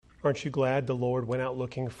Aren't you glad the Lord went out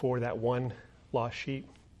looking for that one lost sheep?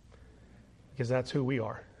 Because that's who we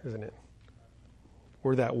are, isn't it?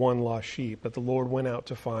 We're that one lost sheep that the Lord went out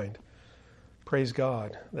to find. Praise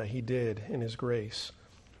God that He did in His grace.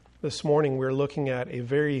 This morning we're looking at a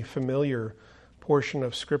very familiar portion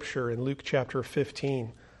of Scripture in Luke chapter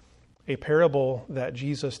 15, a parable that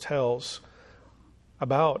Jesus tells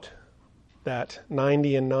about that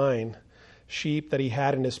 99 sheep that He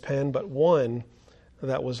had in His pen, but one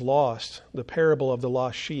that was lost, the parable of the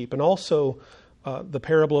lost sheep, and also the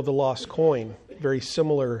parable of the lost coin, very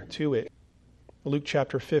similar to it. Luke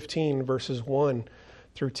chapter 15, verses 1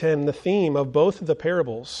 through 10. The theme of both of the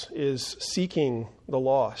parables is seeking the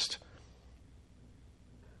lost.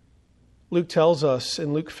 Luke tells us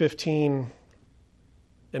in Luke 15,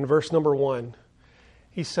 in verse number 1,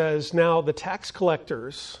 he says, "Now the tax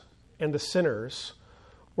collectors and the sinners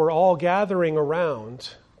were all gathering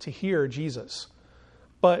around to hear Jesus.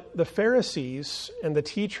 But the Pharisees and the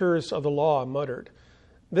teachers of the law muttered,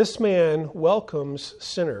 'This man welcomes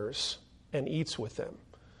sinners and eats with them.'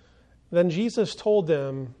 Then Jesus told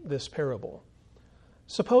them this parable.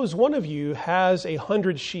 'Suppose one of you has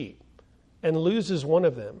 100 sheep and loses one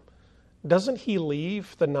of them. Doesn't he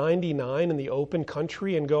leave the 99 in the open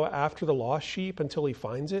country and go after the lost sheep until he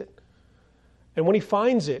finds it? And when he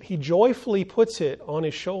finds it, he joyfully puts it on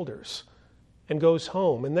his shoulders and goes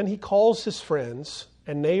home. And then he calls his friends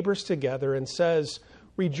and neighbors together and says,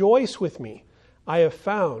 "Rejoice with me, I have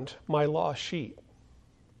found my lost sheep."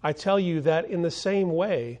 I tell you that in the same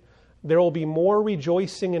way, there will be more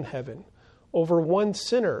rejoicing in heaven over one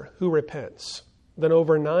sinner who repents than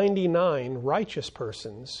over 99 righteous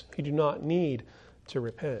persons who do not need to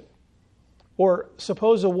repent. Or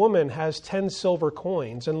suppose a woman has 10 silver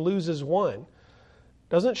coins and loses one.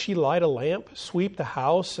 Doesn't she light a lamp, sweep the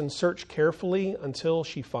house, and search carefully until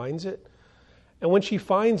she finds it? And when she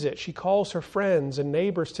finds it, she calls her friends and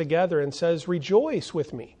neighbors together and says, "Rejoice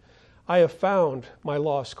with me, I have found my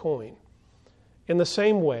lost coin." In the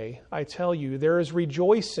same way, I tell you, there is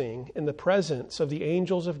rejoicing in the presence of the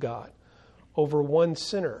angels of God over one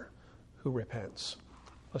sinner who repents.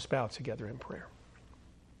 Let's bow together in prayer.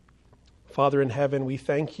 Father in heaven, we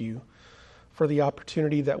thank you for the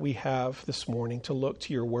opportunity that we have this morning to look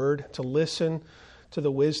to your word, to listen to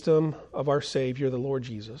the wisdom of our Savior, the Lord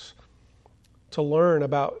Jesus, to learn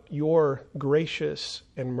about your gracious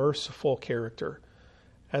and merciful character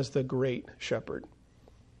as the great shepherd,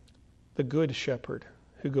 the good shepherd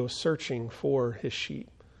who goes searching for his sheep.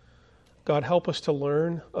 God, help us to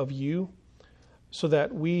learn of you so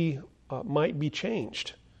that we might be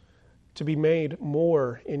changed, to be made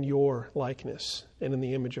more in your likeness and in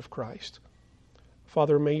the image of Christ.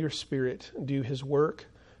 Father, may your Spirit do his work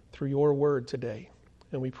through your word today.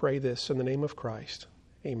 And we pray this in the name of Christ.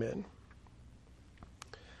 Amen.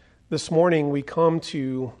 This morning we come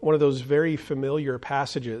to one of those very familiar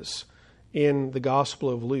passages in the Gospel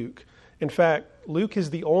of Luke. In fact, Luke is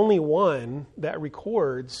the only one that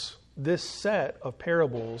records this set of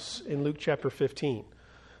parables in Luke chapter 15.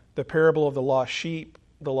 The parable of the lost sheep,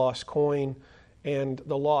 the lost coin, and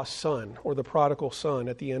the lost son, or the prodigal son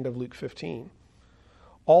at the end of Luke 15.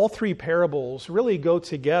 All three parables really go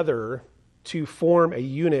together to form a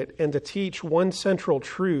unit and to teach one central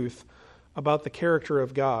truth about the character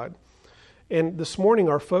of God. And this morning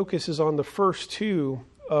our focus is on the first two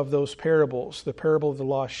of those parables, the parable of the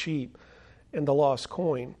lost sheep and the lost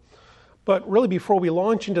coin. But really, before we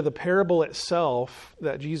launch into the parable itself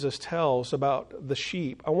that Jesus tells about the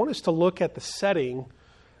sheep, I want us to look at the setting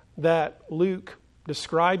that Luke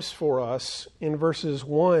describes for us in verses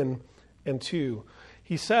 1 and 2.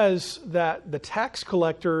 He says that the tax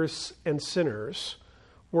collectors and sinners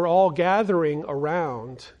were all gathering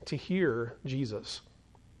around to hear Jesus.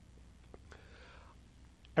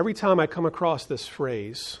 Every time I come across this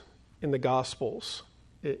phrase in the Gospels,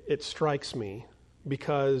 it strikes me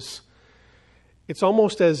because it's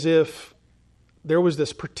almost as if there was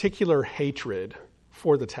this particular hatred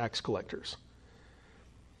for the tax collectors.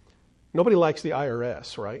 Nobody likes the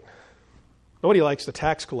IRS, right? Nobody likes the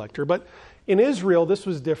tax collector, but in Israel, this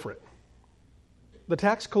was different. The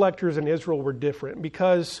tax collectors in Israel were different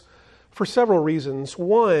because for several reasons.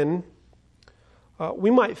 One,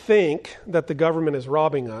 we might think that the government is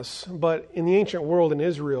robbing us, but in the ancient world in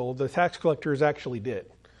Israel, the tax collectors actually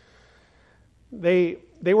did. They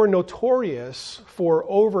were notorious for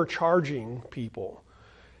overcharging people.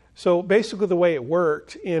 So basically the way it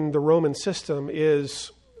worked in the Roman system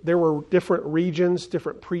is there were different regions,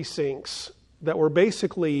 different precincts that were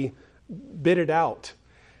basically bidded out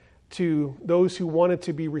to those who wanted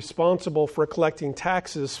to be responsible for collecting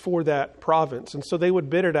taxes for that province. And so they would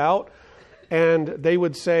bid it out, And they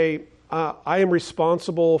would say, I am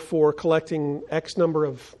responsible for collecting X number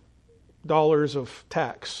of dollars of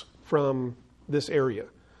tax from this area.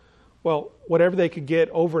 Well, whatever they could get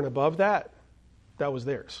over and above that, that was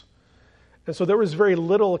theirs. And so there was very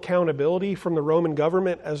little accountability from the Roman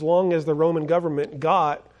government as long as the Roman government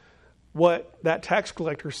got what that tax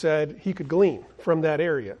collector said he could glean from that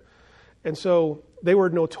area. And so they were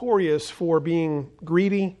notorious for being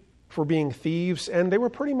greedy, for being thieves, and they were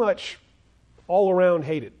pretty much all around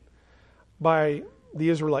hated by the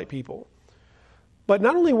Israelite people. But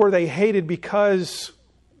not only were they hated because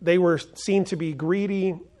they were seen to be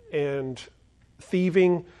greedy and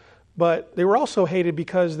thieving, but they were also hated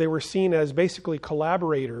because they were seen as basically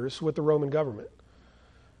collaborators with the Roman government,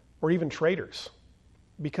 or even traitors,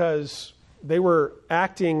 because they were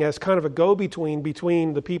acting as kind of a go-between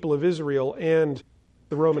between the people of Israel and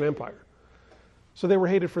the Roman Empire. So they were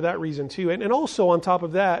hated for that reason too. And also on top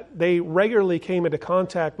of that, they regularly came into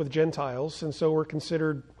contact with Gentiles and so were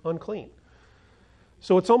considered unclean.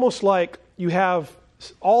 So it's almost like you have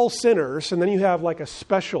all sinners and then you have like a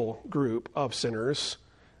special group of sinners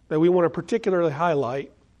that we want to particularly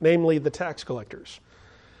highlight, namely the tax collectors.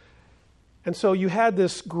 And so you had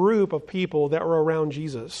this group of people that were around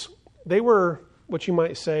Jesus. They were what you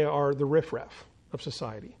might say are the riffraff of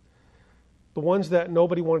society. The ones that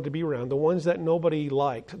nobody wanted to be around, the ones that nobody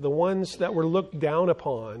liked, the ones that were looked down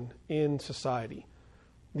upon in society,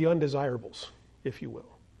 the undesirables, if you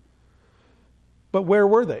will. But where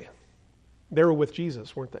were they? They were with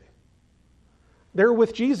Jesus, weren't they? They were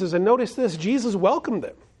with Jesus, and notice this, Jesus welcomed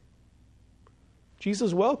them.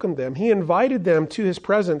 Jesus welcomed them. He invited them to his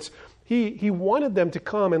presence. He wanted them to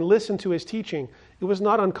come and listen to his teaching. It was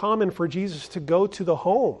not uncommon for Jesus to go to the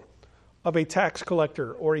home of a tax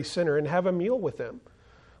collector or a sinner and have a meal with them.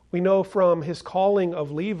 We know from his calling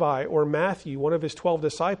of Levi or Matthew, one of his 12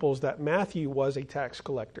 disciples, that Matthew was a tax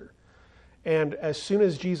collector. And as soon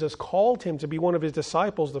as Jesus called him to be one of his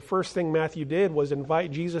disciples, the first thing Matthew did was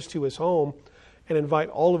invite Jesus to his home and invite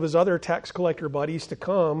all of his other tax collector buddies to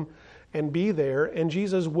come and be there. And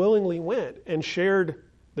Jesus willingly went and shared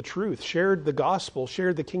the truth, shared the gospel,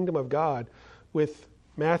 shared the kingdom of God with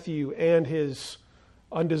Matthew and his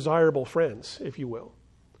undesirable friends, if you will.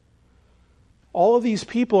 All of these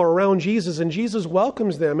people are around Jesus, and Jesus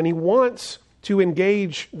welcomes them, and he wants to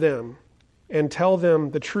engage them and tell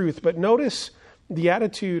them the truth. But notice the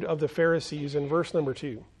attitude of the Pharisees in verse number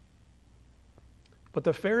 2. But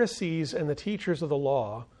the Pharisees and the teachers of the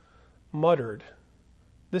law muttered,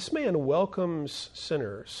 "This man welcomes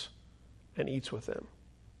sinners and eats with them."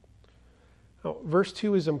 Now, verse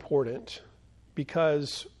 2 is important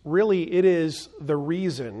because really it is the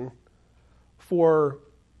reason for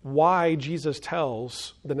why Jesus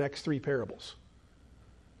tells the next three parables.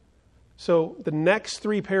 So the next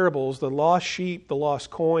three parables, the lost sheep, the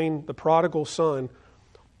lost coin, the prodigal son,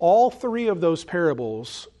 all three of those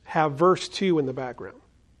parables have verse 2 in the background.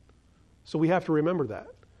 So we have to remember that.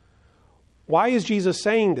 Why is Jesus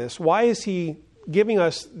saying this? Why is he giving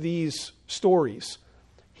us these stories?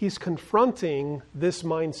 He's confronting this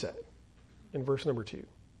mindset in verse number 2.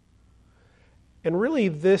 And really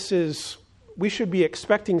we should be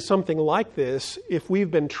expecting something like this if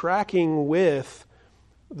we've been tracking with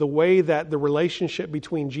the way that the relationship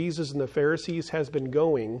between Jesus and the Pharisees has been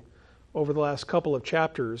going over the last couple of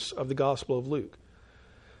chapters of the Gospel of Luke.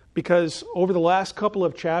 Because over the last couple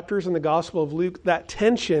of chapters in the Gospel of Luke, that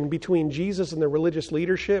tension between Jesus and the religious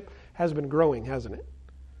leadership has been growing, hasn't it?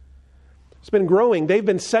 It's been growing. They've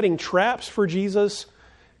been setting traps for Jesus.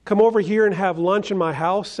 Come over here and have lunch in my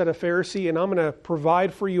house, said a Pharisee, and I'm going to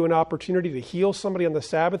provide for you an opportunity to heal somebody on the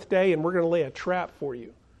Sabbath day, and we're going to lay a trap for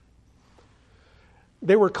you.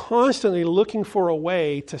 They were constantly looking for a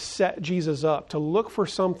way to set Jesus up, to look for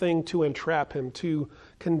something to entrap him, to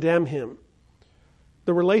condemn him.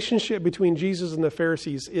 The relationship between Jesus and the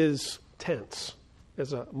Pharisees is tense,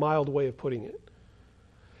 is a mild way of putting it.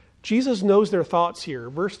 Jesus knows their thoughts here.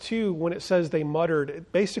 Verse 2, when it says they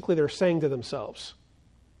muttered, basically they're saying to themselves.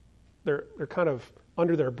 They're kind of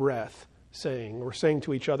under their breath saying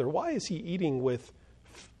to each other, why is he eating with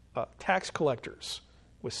tax collectors,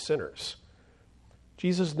 with sinners?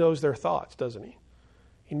 Jesus knows their thoughts, doesn't he?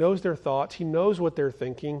 He knows their thoughts. He knows what they're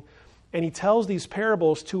thinking. And he tells these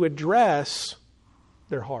parables to address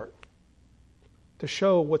their heart, to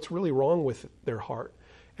show what's really wrong with their heart.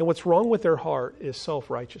 And what's wrong with their heart is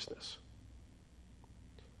self-righteousness.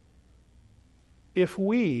 If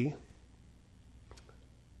we,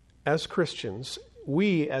 as Christians,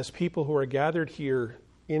 we as people who are gathered here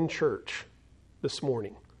in church this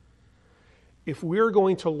morning, if we're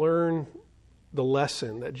going to learn the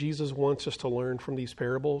lesson that Jesus wants us to learn from these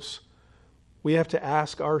parables, we have to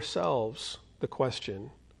ask ourselves the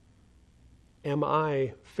question, am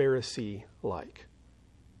I Pharisee-like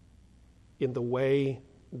in the way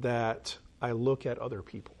that I look at other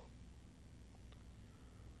people?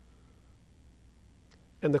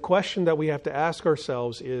 And the question that we have to ask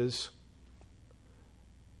ourselves is,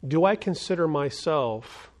 do I consider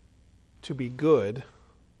myself to be good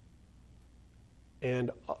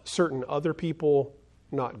and certain other people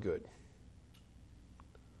not good?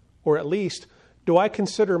 Or at least, do I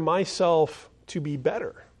consider myself to be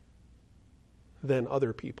better than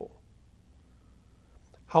other people?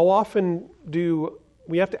 How often do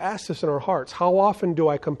we have to ask this in our hearts? How often do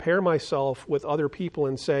I compare myself with other people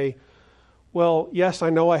and say, well, yes, I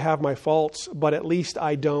know I have my faults, but at least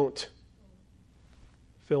I don't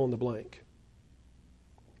fill in the blank?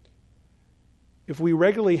 If we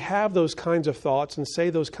regularly have those kinds of thoughts and say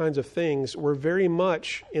those kinds of things, we're very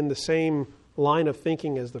much in the same line of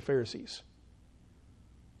thinking as the Pharisees.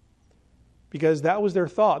 Because that was their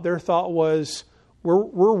thought. Their thought was, we're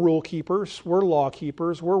rule keepers, we're law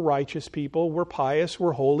keepers, we're righteous people, we're pious,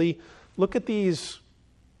 we're holy. Look at these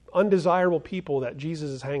undesirable people that Jesus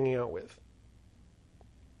is hanging out with.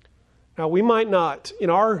 Now, we might not, in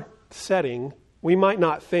our setting, we might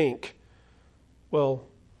not think, well,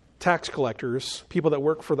 tax collectors, people that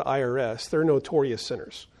work for the IRS, they're notorious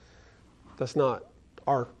sinners. That's not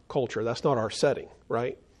our culture. That's not our setting,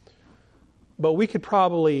 right? But we could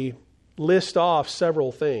probably list off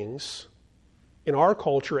several things in our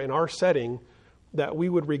culture, in our setting, that we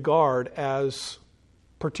would regard as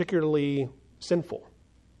particularly sinful.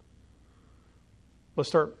 Let's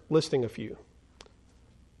start listing a few.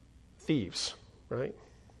 Thieves, right?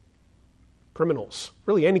 Criminals,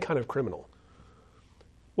 really any kind of criminal.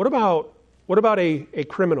 What about a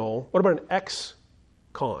criminal? What about an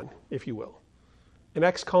ex-con, if you will? An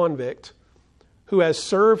ex-convict who has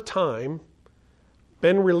served time,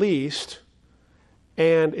 been released,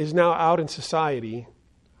 and is now out in society.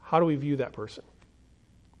 How do we view that person?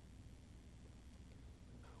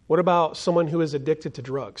 What about someone who is addicted to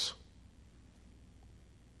drugs?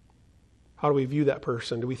 How do we view that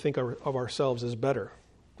person? Do we think of ourselves as better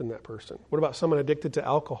than that person? What about someone addicted to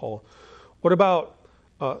alcohol? What about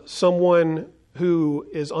someone who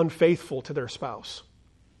is unfaithful to their spouse?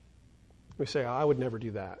 We say, I would never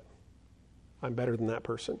do that. I'm better than that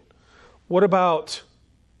person. What about,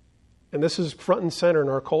 and this is front and center in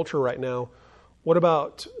our culture right now, what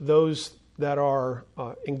about those that are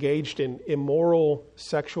engaged in immoral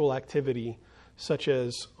sexual activity, such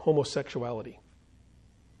as homosexuality?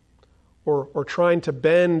 Or trying to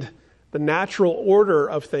bend the natural order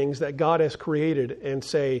of things that God has created and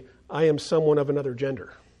say, I am someone of another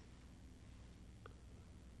gender?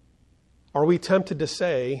 Are we tempted to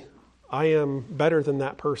say, I am better than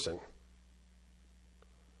that person?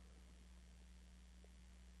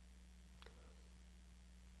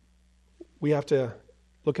 We have to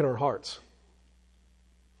look in our hearts.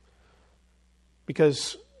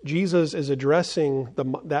 Because Jesus is addressing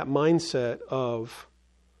that mindset of,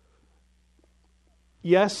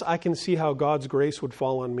 yes, I can see how God's grace would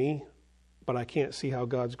fall on me, but I can't see how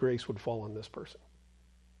God's grace would fall on this person.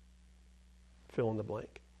 Fill in the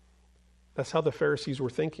blank. That's how the Pharisees were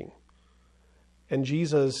thinking. And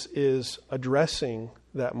Jesus is addressing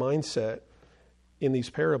that mindset in these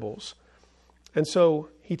parables. And so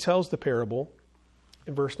he tells the parable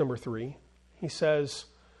in verse number 3. He says,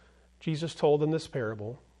 Jesus told in this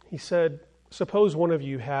parable, he said, suppose one of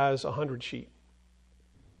you has 100 sheep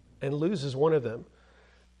and loses one of them.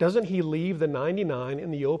 Doesn't he leave the 99 in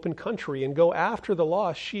the open country and go after the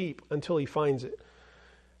lost sheep until he finds it?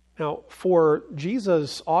 Now, for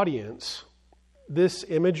Jesus' audience, this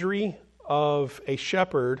imagery of a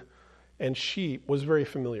shepherd and sheep was very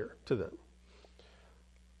familiar to them.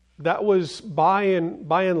 That was, by and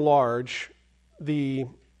large, the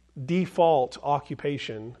default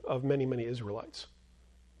occupation of many, many Israelites,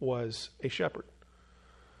 was a shepherd.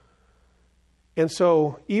 And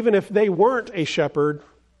so, even if they weren't a shepherd,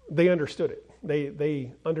 they understood it.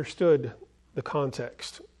 They understood the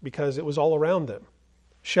context because it was all around them.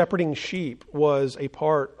 Shepherding sheep was a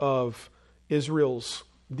part of Israel's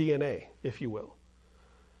DNA, if you will.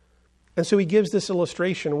 And so he gives this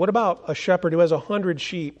illustration. What about a shepherd who has 100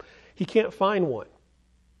 sheep? He can't find one.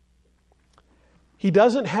 He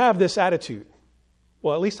doesn't have this attitude.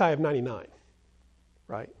 Well, at least I have 99,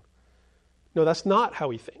 right? No, that's not how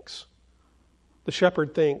he thinks. The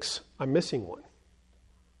shepherd thinks, I'm missing one.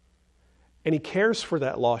 And he cares for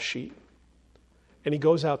that lost sheep. And he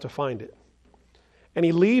goes out to find it. And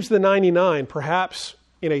he leaves the 99, perhaps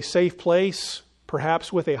in a safe place,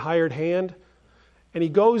 perhaps with a hired hand. And he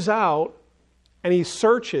goes out and he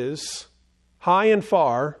searches high and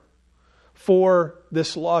far for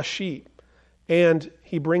this lost sheep, and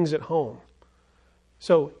he brings it home.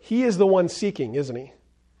 So he is the one seeking, isn't he?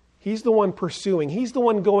 He's the one pursuing. He's the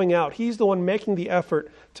one going out. He's the one making the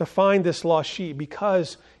effort to find this lost sheep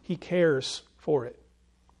because he cares for it.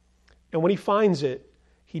 And when he finds it,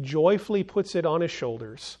 he joyfully puts it on his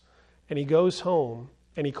shoulders, and he goes home,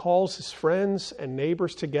 and he calls his friends and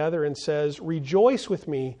neighbors together and says, "Rejoice with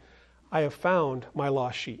me, I have found my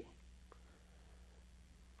lost sheep."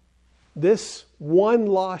 This one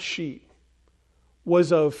lost sheep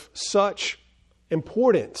was of such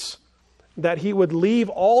importance that he would leave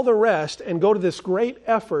all the rest and go to this great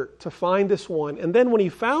effort to find this one. And then when he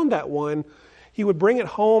found that one, he would bring it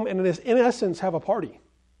home and in essence have a party.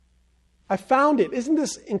 I found it. Isn't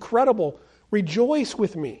this incredible? Rejoice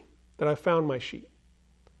with me that I found my sheep.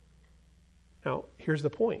 Now, here's the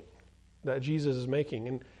point that Jesus is making.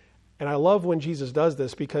 And I love when Jesus does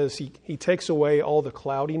this because he takes away all the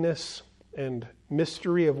cloudiness and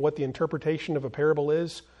mystery of what the interpretation of a parable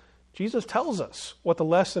is. Jesus tells us what the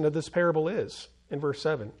lesson of this parable is in verse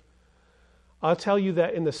 7. I'll tell you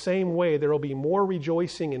that in the same way there will be more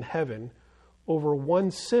rejoicing in heaven over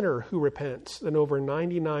one sinner who repents than over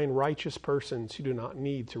 99 righteous persons who do not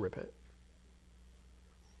need to repent.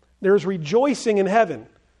 There's rejoicing in heaven,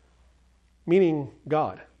 meaning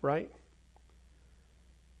God, right?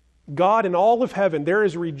 God in all of heaven, there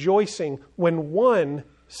is rejoicing when one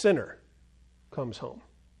sinner comes home.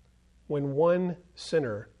 When one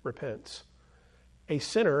sinner repents. A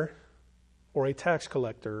sinner or a tax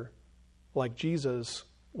collector like Jesus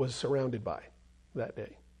was surrounded by that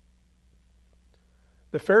day.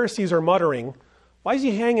 The Pharisees are muttering, why is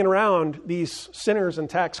he hanging around these sinners and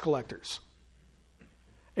tax collectors?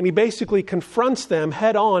 And he basically confronts them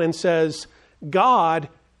head on and says, God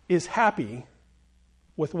is happy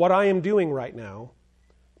with what I am doing right now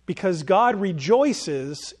because God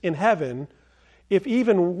rejoices in heaven if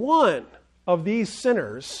even one of these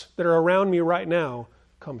sinners that are around me right now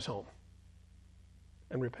comes home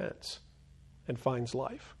and repents and finds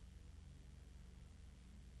life.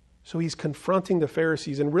 So he's confronting the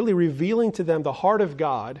Pharisees and really revealing to them the heart of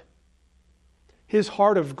God, his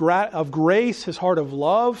heart of grace, his heart of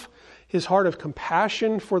love, his heart of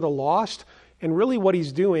compassion for the lost. And really what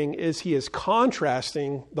he's doing is he is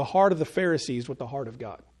contrasting the heart of the Pharisees with the heart of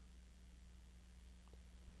God.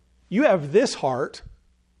 You have this heart,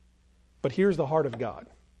 but here's the heart of God.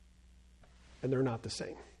 And they're not the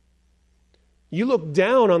same. You look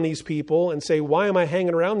down on these people and say, why am I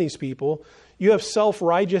hanging around these people? You have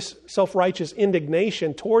self-righteous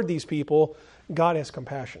indignation toward these people. God has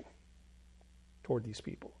compassion toward these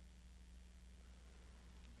people.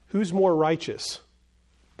 Who's more righteous?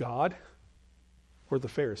 God or the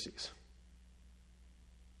Pharisees?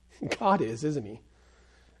 God is, isn't he?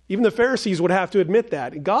 Even the Pharisees would have to admit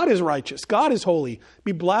that. God is righteous. God is holy. It'd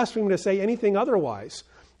be blasphemy to say anything otherwise.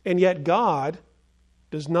 And yet God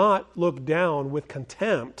does not look down with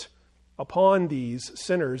contempt upon these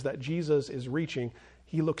sinners that Jesus is reaching.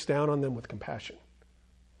 He looks down on them with compassion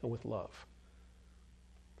and with love.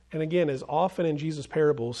 And again, as often in Jesus'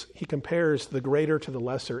 parables, he compares the greater to the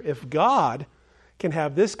lesser. If God can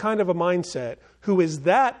have this kind of a mindset, who is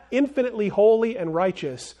that infinitely holy and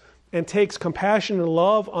righteous, and takes compassion and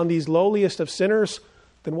love on these lowliest of sinners,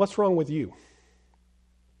 then what's wrong with you?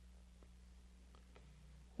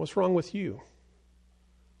 What's wrong with you?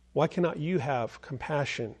 Why cannot you have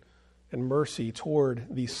compassion and mercy toward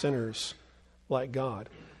these sinners like God?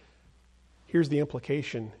 Here's the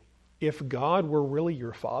implication. If God were really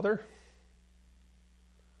your Father,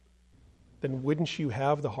 then wouldn't you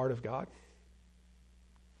have the heart of God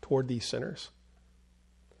toward these sinners?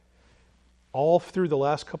 All through the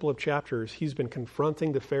last couple of chapters, he's been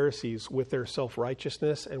confronting the Pharisees with their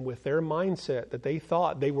self-righteousness and with their mindset that they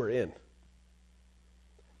thought they were in.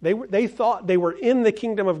 They thought they were in the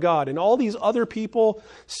kingdom of God. And all these other people,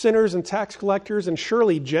 sinners and tax collectors and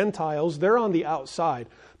surely Gentiles, they're on the outside.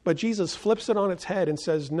 But Jesus flips it on its head and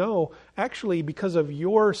says, no, actually, because of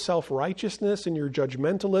your self-righteousness and your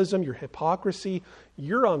judgmentalism, your hypocrisy,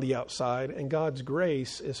 you're on the outside, and God's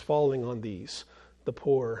grace is falling on these. The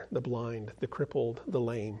poor, the blind, the crippled, the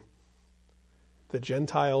lame, the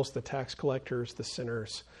Gentiles, the tax collectors, the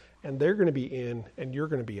sinners. And they're going to be in and you're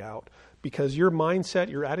going to be out because your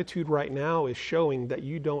mindset, your attitude right now is showing that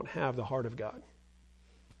you don't have the heart of God.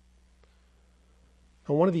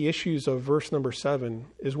 And one of the issues of verse number 7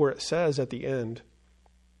 is where it says at the end,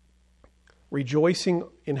 rejoicing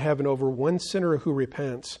in heaven over one sinner who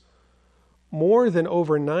repents, more than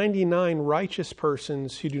over 99 righteous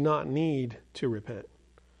persons who do not need to repent.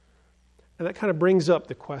 And that kind of brings up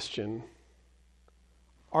the question,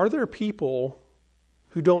 are there people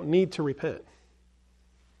who don't need to repent?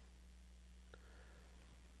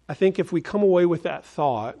 I think if we come away with that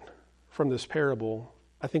thought from this parable,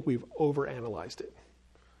 I think we've overanalyzed it.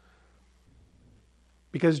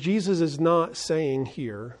 Because Jesus is not saying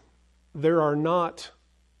here, there are not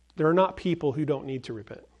people who don't need to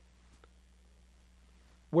repent.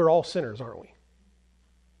 We're all sinners, aren't we?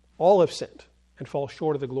 All have sinned and fall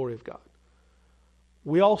short of the glory of God.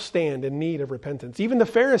 We all stand in need of repentance. Even the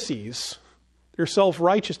Pharisees, their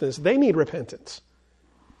self-righteousness, they need repentance.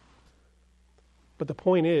 But the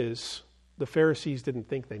point is, the Pharisees didn't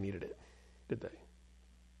think they needed it, did they?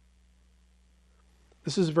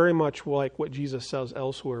 This is very much like what Jesus says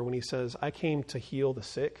elsewhere when he says, I came to heal the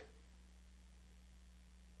sick.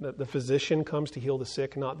 The physician comes to heal the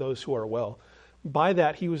sick, not those who are well. By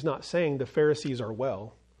that, he was not saying the Pharisees are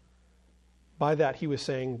well. By that, he was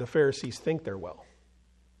saying the Pharisees think they're well.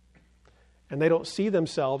 And they don't see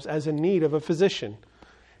themselves as in need of a physician.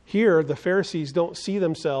 Here, the Pharisees don't see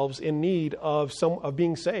themselves in need of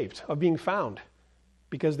being saved, of being found,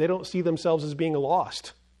 because they don't see themselves as being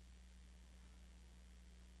lost.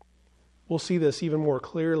 We'll see this even more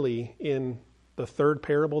clearly in the third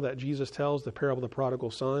parable that Jesus tells, the parable of the prodigal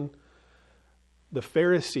son. The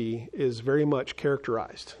Pharisee is very much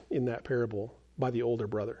characterized in that parable by the older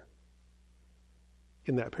brother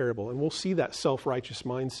in that parable. And we'll see that self-righteous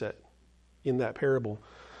mindset in that parable.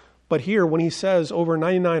 But here, when he says over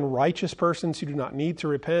 99 righteous persons who do not need to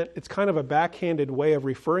repent, it's kind of a backhanded way of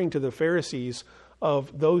referring to the Pharisees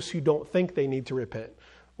of those who don't think they need to repent,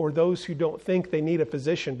 or those who don't think they need a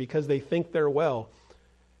physician because they think they're well.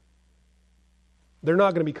 They're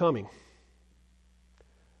not going to be coming.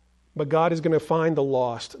 But God is going to find the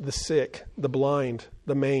lost, the sick, the blind,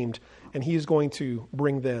 the maimed, and he is going to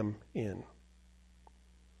bring them in.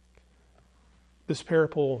 This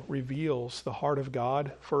parable reveals the heart of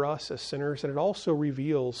God for us as sinners, and it also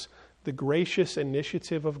reveals the gracious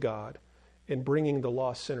initiative of God in bringing the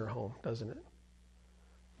lost sinner home, doesn't it?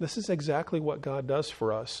 This is exactly what God does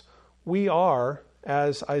for us. We are,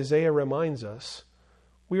 as Isaiah reminds us,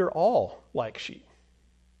 we are all like sheep.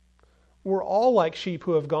 We're all like sheep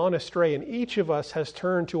who have gone astray, and each of us has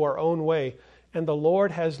turned to our own way, and the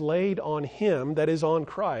Lord has laid on him, that is on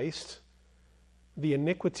Christ, the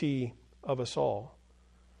iniquity of us all.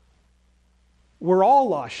 We're all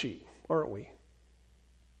lost sheep, aren't we?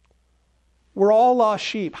 We're all lost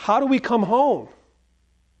sheep. How do we come home?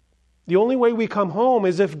 The only way we come home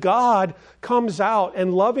is if God comes out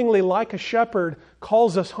and lovingly, like a shepherd,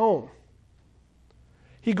 calls us home.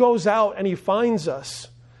 He goes out and he finds us.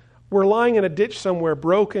 We're lying in a ditch somewhere,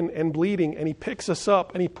 broken and bleeding, and he picks us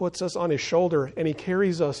up and he puts us on his shoulder and he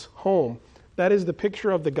carries us home. That is the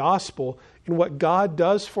picture of the gospel and what God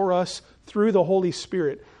does for us through the Holy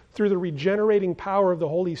Spirit, through the regenerating power of the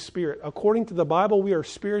Holy Spirit. According to the Bible, we are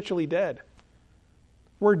spiritually dead.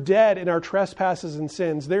 We're dead in our trespasses and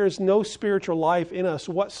sins. There is no spiritual life in us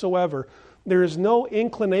whatsoever. There is no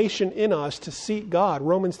inclination in us to seek God.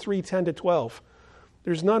 Romans 3:10-12.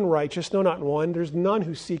 There's none righteous, no, not one. There's none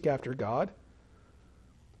who seek after God.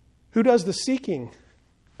 Who does the seeking?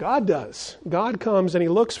 God does. God comes and he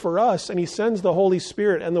looks for us and he sends the Holy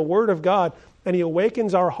Spirit and the Word of God and he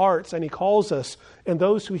awakens our hearts and he calls us. And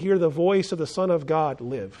those who hear the voice of the Son of God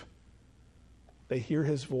live. They hear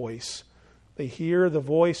his voice. They hear the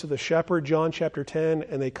voice of the shepherd, John chapter 10,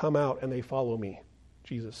 and they come out and they follow me,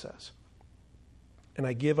 Jesus says. And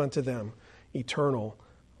I give unto them eternal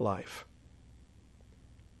life.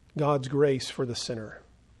 God's grace for the sinner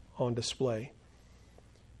on display.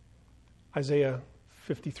 Isaiah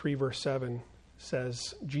 53 verse 7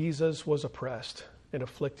 says, Jesus was oppressed and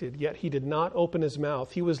afflicted, yet he did not open his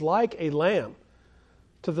mouth. He was like a lamb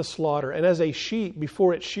to the slaughter, and as a sheep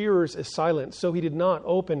before its shearers is silent, so he did not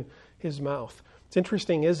open his mouth. It's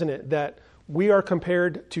interesting, isn't it, that we are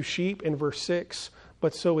compared to sheep in verse 6,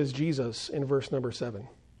 but so is Jesus in verse number 7.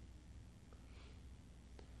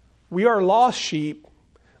 We are lost sheep,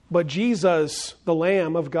 but Jesus, the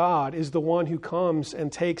Lamb of God, is the one who comes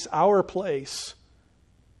and takes our place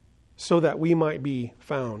so that we might be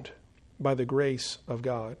found by the grace of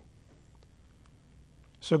God.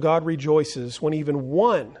 So God rejoices when even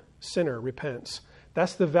one sinner repents.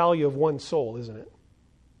 That's the value of one soul, isn't it?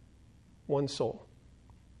 One soul.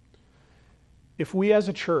 If we as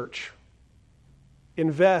a church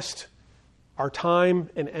invest our time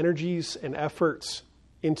and energies and efforts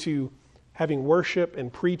into having worship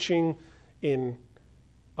and preaching, in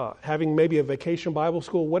having maybe a vacation Bible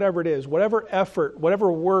school, whatever it is, whatever effort,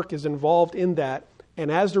 whatever work is involved in that, and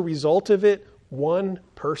as the result of it, one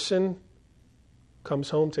person comes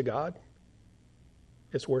home to God,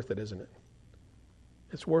 it's worth it, isn't it?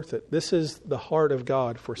 It's worth it. This is the heart of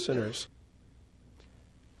God for sinners.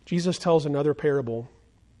 Jesus tells another parable,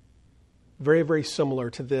 very, very similar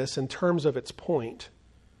to this in terms of its point,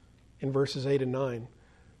 in verses 8 and 9.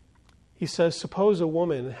 He says, suppose a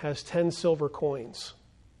woman has 10 silver coins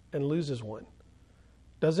and loses one.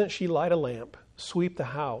 Doesn't she light a lamp, sweep the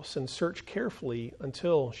house, and search carefully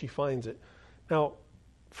until she finds it? Now,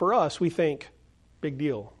 for us, we think, big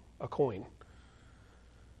deal, a coin.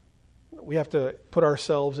 We have to put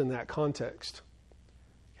ourselves in that context.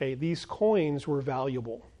 Okay, these coins were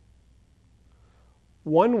valuable.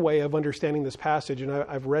 One way of understanding this passage, and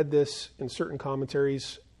I've read this in certain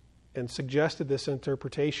commentaries and suggested this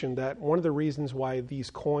interpretation, that one of the reasons why these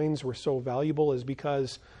coins were so valuable is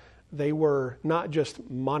because they were not just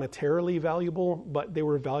monetarily valuable, but they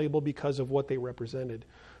were valuable because of what they represented.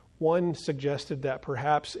 One suggested that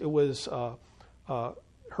perhaps it was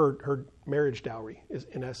her marriage dowry,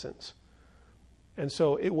 in essence. And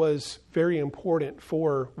so it was very important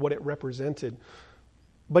for what it represented.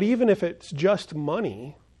 But even if it's just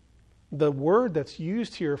money, the word that's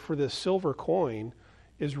used here for this silver coin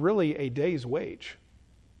is really a day's wage.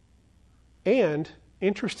 And,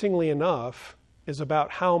 interestingly enough, is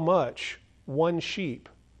about how much one sheep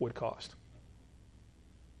would cost.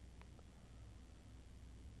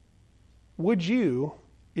 Would you,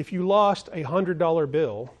 if you lost a $100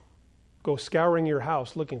 bill, go scouring your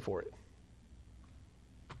house looking for it?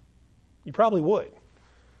 You probably would.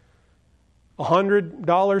 $100,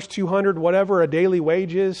 $200, whatever a daily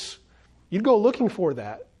wage is, you'd go looking for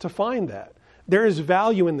that, to find that. There is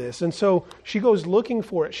value in this. And so she goes looking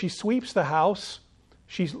for it. She sweeps the house.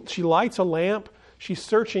 She lights a lamp. She's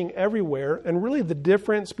searching everywhere. And really the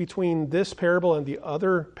difference between this parable and the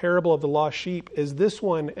other parable of the lost sheep is this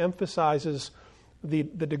one emphasizes the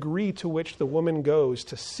degree to which the woman goes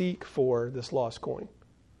to seek for this lost coin.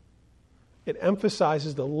 It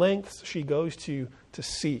emphasizes the lengths she goes to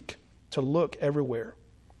seek, to look everywhere.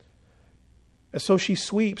 And so she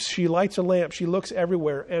sweeps, she lights a lamp, she looks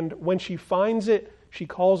everywhere. And when she finds it, she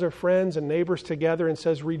calls her friends and neighbors together and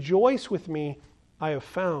says, "Rejoice with me, I have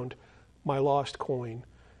found my lost coin."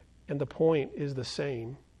 And the point is the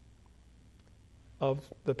same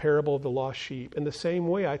of the parable of the lost sheep. In the same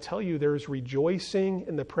way, I tell you, there is rejoicing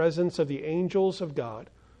in the presence of the angels of God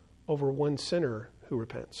over one sinner who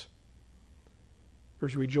repents.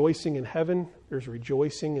 There's rejoicing in heaven. There's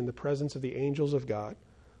rejoicing in the presence of the angels of God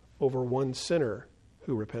over one sinner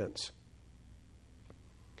who repents.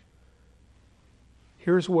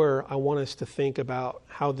 Here's where I want us to think about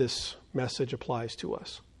how this message applies to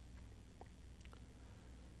us.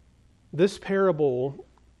 This parable,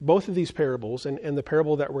 both of these parables, and the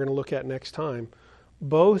parable that we're going to look at next time,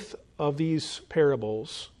 both of these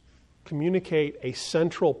parables communicate a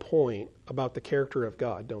central point about the character of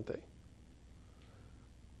God, don't they?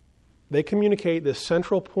 They communicate this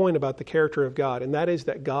central point about the character of God, and that is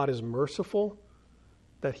that God is merciful,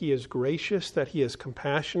 that He is gracious, that He is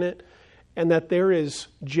compassionate, and that there is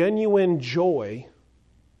genuine joy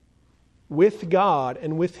with God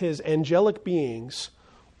and with His angelic beings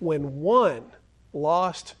when one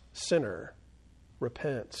lost sinner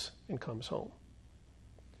repents and comes home.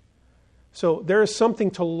 So there is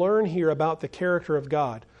something to learn here about the character of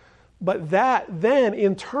God. But that then,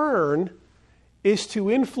 in turn, is to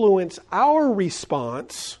influence our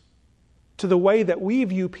response to the way that we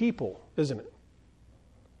view people, isn't it?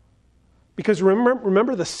 Because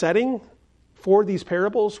remember the setting for these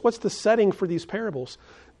parables? What's the setting for these parables?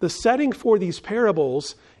 The setting for these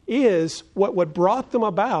parables is what brought them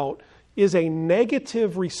about is a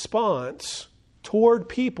negative response toward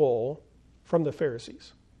people from the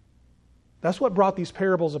Pharisees. That's what brought these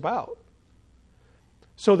parables about.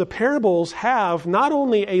 So the parables have not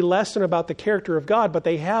only a lesson about the character of God, but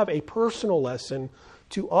they have a personal lesson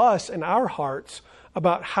to us and our hearts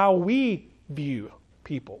about how we view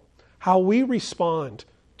people, how we respond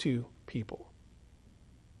to people.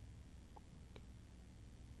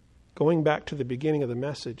 Going back to the beginning of the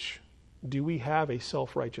message, do we have a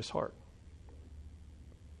self-righteous heart?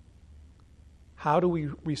 How do we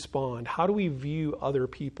respond? How do we view other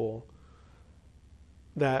people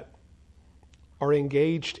that are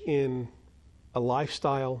engaged in a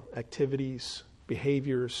lifestyle, activities,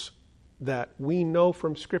 behaviors that we know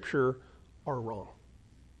from Scripture are wrong?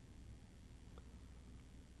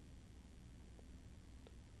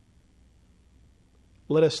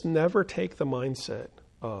 Let us never take the mindset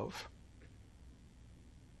of,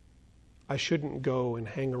 I shouldn't go and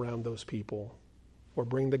hang around those people or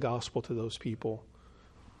bring the gospel to those people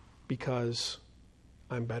because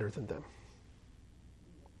I'm better than them.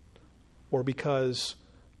 Or because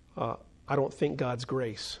I don't think God's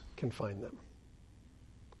grace can find them.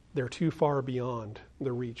 they're too far beyond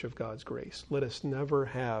the reach of God's grace. Let us never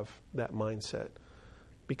have that mindset,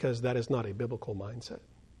 because that is not a biblical mindset.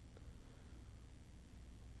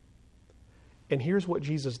 And here's what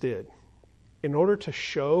Jesus did. In order to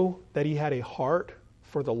show that he had a heart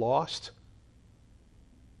for the lost,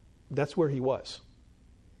 that's where he was.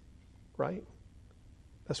 Right?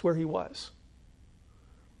 That's where he was.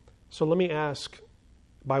 So let me ask,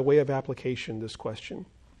 by way of application, this question.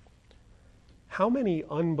 How many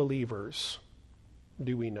unbelievers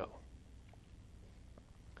do we know?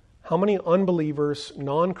 How many unbelievers,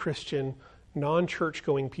 non-Christian,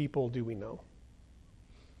 non-church-going people do we know?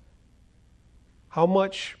 How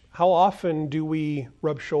often do we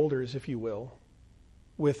rub shoulders, if you will,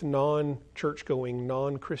 with non-church-going,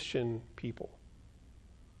 non-Christian people?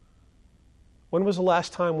 When was the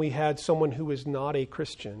last time we had someone who is not a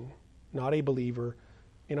Christian, not a believer,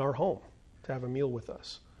 in our home to have a meal with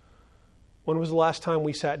us? When was the last time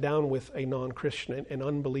we sat down with a non-Christian, an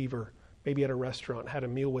unbeliever, maybe at a restaurant, had a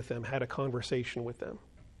meal with them, had a conversation with them?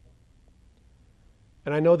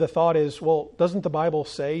 And I know the thought is, well, doesn't the Bible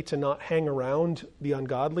say to not hang around the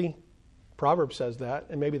ungodly? Proverbs says that,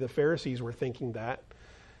 and maybe the Pharisees were thinking that.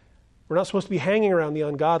 We're not supposed to be hanging around the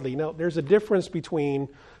ungodly. Now, there's a difference between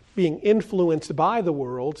being influenced by the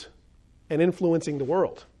world and influencing the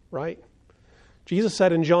world, right? Jesus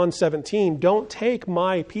said in John 17, don't take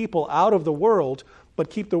my people out of the world, but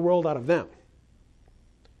keep the world out of them.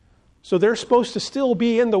 So they're supposed to still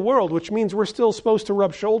be in the world, which means we're still supposed to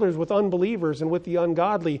rub shoulders with unbelievers and with the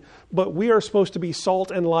ungodly, but we are supposed to be salt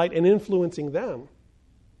and light and influencing them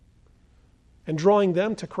and drawing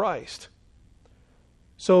them to Christ.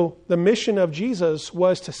 So the mission of Jesus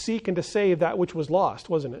was to seek and to save that which was lost,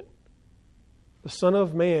 wasn't it? The Son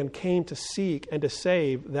of Man came to seek and to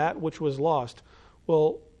save that which was lost.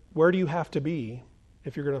 Well, where do you have to be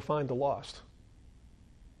if you're going to find the lost?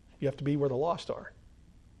 You have to be where the lost are.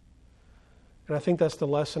 And I think that's the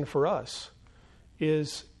lesson for us,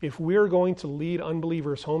 is if we're going to lead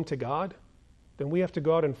unbelievers home to God, then we have to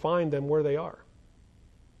go out and find them where they are.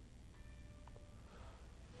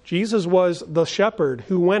 Jesus was the shepherd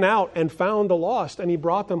who went out and found the lost, and he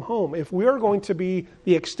brought them home. If we are going to be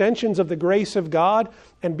the extensions of the grace of God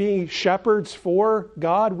and be shepherds for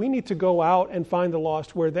God, we need to go out and find the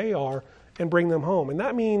lost where they are and bring them home. And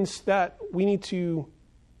that means that we need to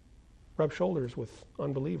rub shoulders with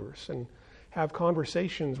unbelievers and have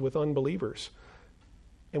conversations with unbelievers.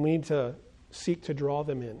 And we need to seek to draw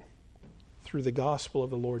them in through the gospel of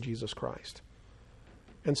the Lord Jesus Christ.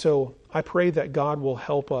 And so I pray that God will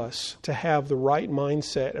help us to have the right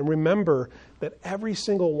mindset and remember that every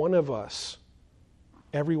single one of us,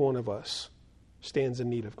 stands in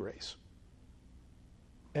need of grace.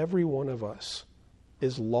 Every one of us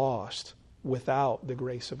is lost without the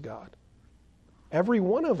grace of God. Every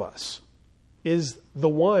one of us is the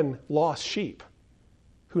one lost sheep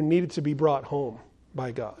who needed to be brought home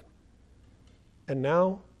by God. And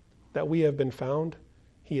now that we have been found,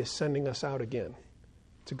 he is sending us out again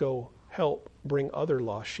to go help bring other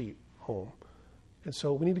lost sheep home. And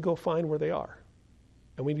so we need to go find where they are.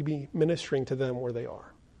 And we need to be ministering to them where they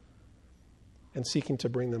are and seeking to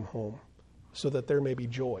bring them home so that there may be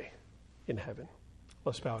joy in heaven.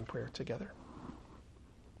 Let's bow in prayer together.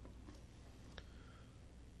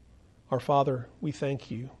 Our Father, we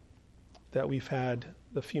thank you that we've had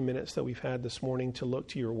the few minutes that we've had this morning to look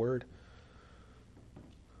to your word.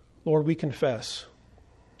 Lord, we confess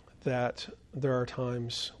that there are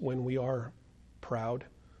times when we are proud.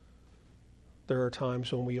 There are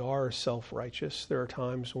times when we are self-righteous. There are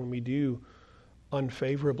times when we do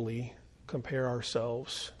unfavorably compare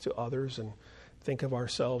ourselves to others and think of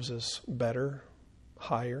ourselves as better,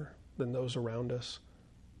 higher than those around us.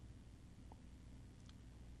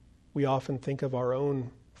 We often think of our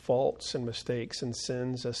own faults and mistakes and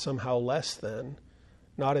sins as somehow less than,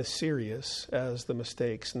 not as serious as the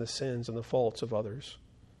mistakes and the sins and the faults of others.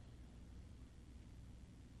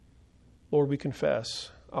 Lord, we confess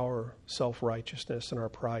our self-righteousness and our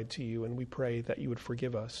pride to you, and we pray that you would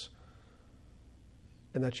forgive us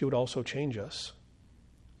and that you would also change us.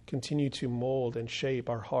 Continue to mold and shape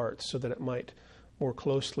our hearts so that it might more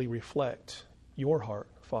closely reflect your heart,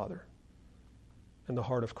 Father, and the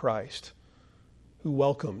heart of Christ, who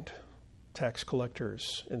welcomed tax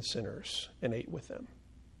collectors and sinners and ate with them.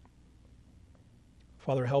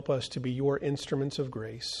 Father, help us to be your instruments of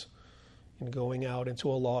grace in going out into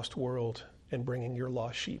a lost world and bringing your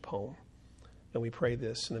lost sheep home. And we pray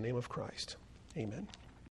this in the name of Christ. Amen.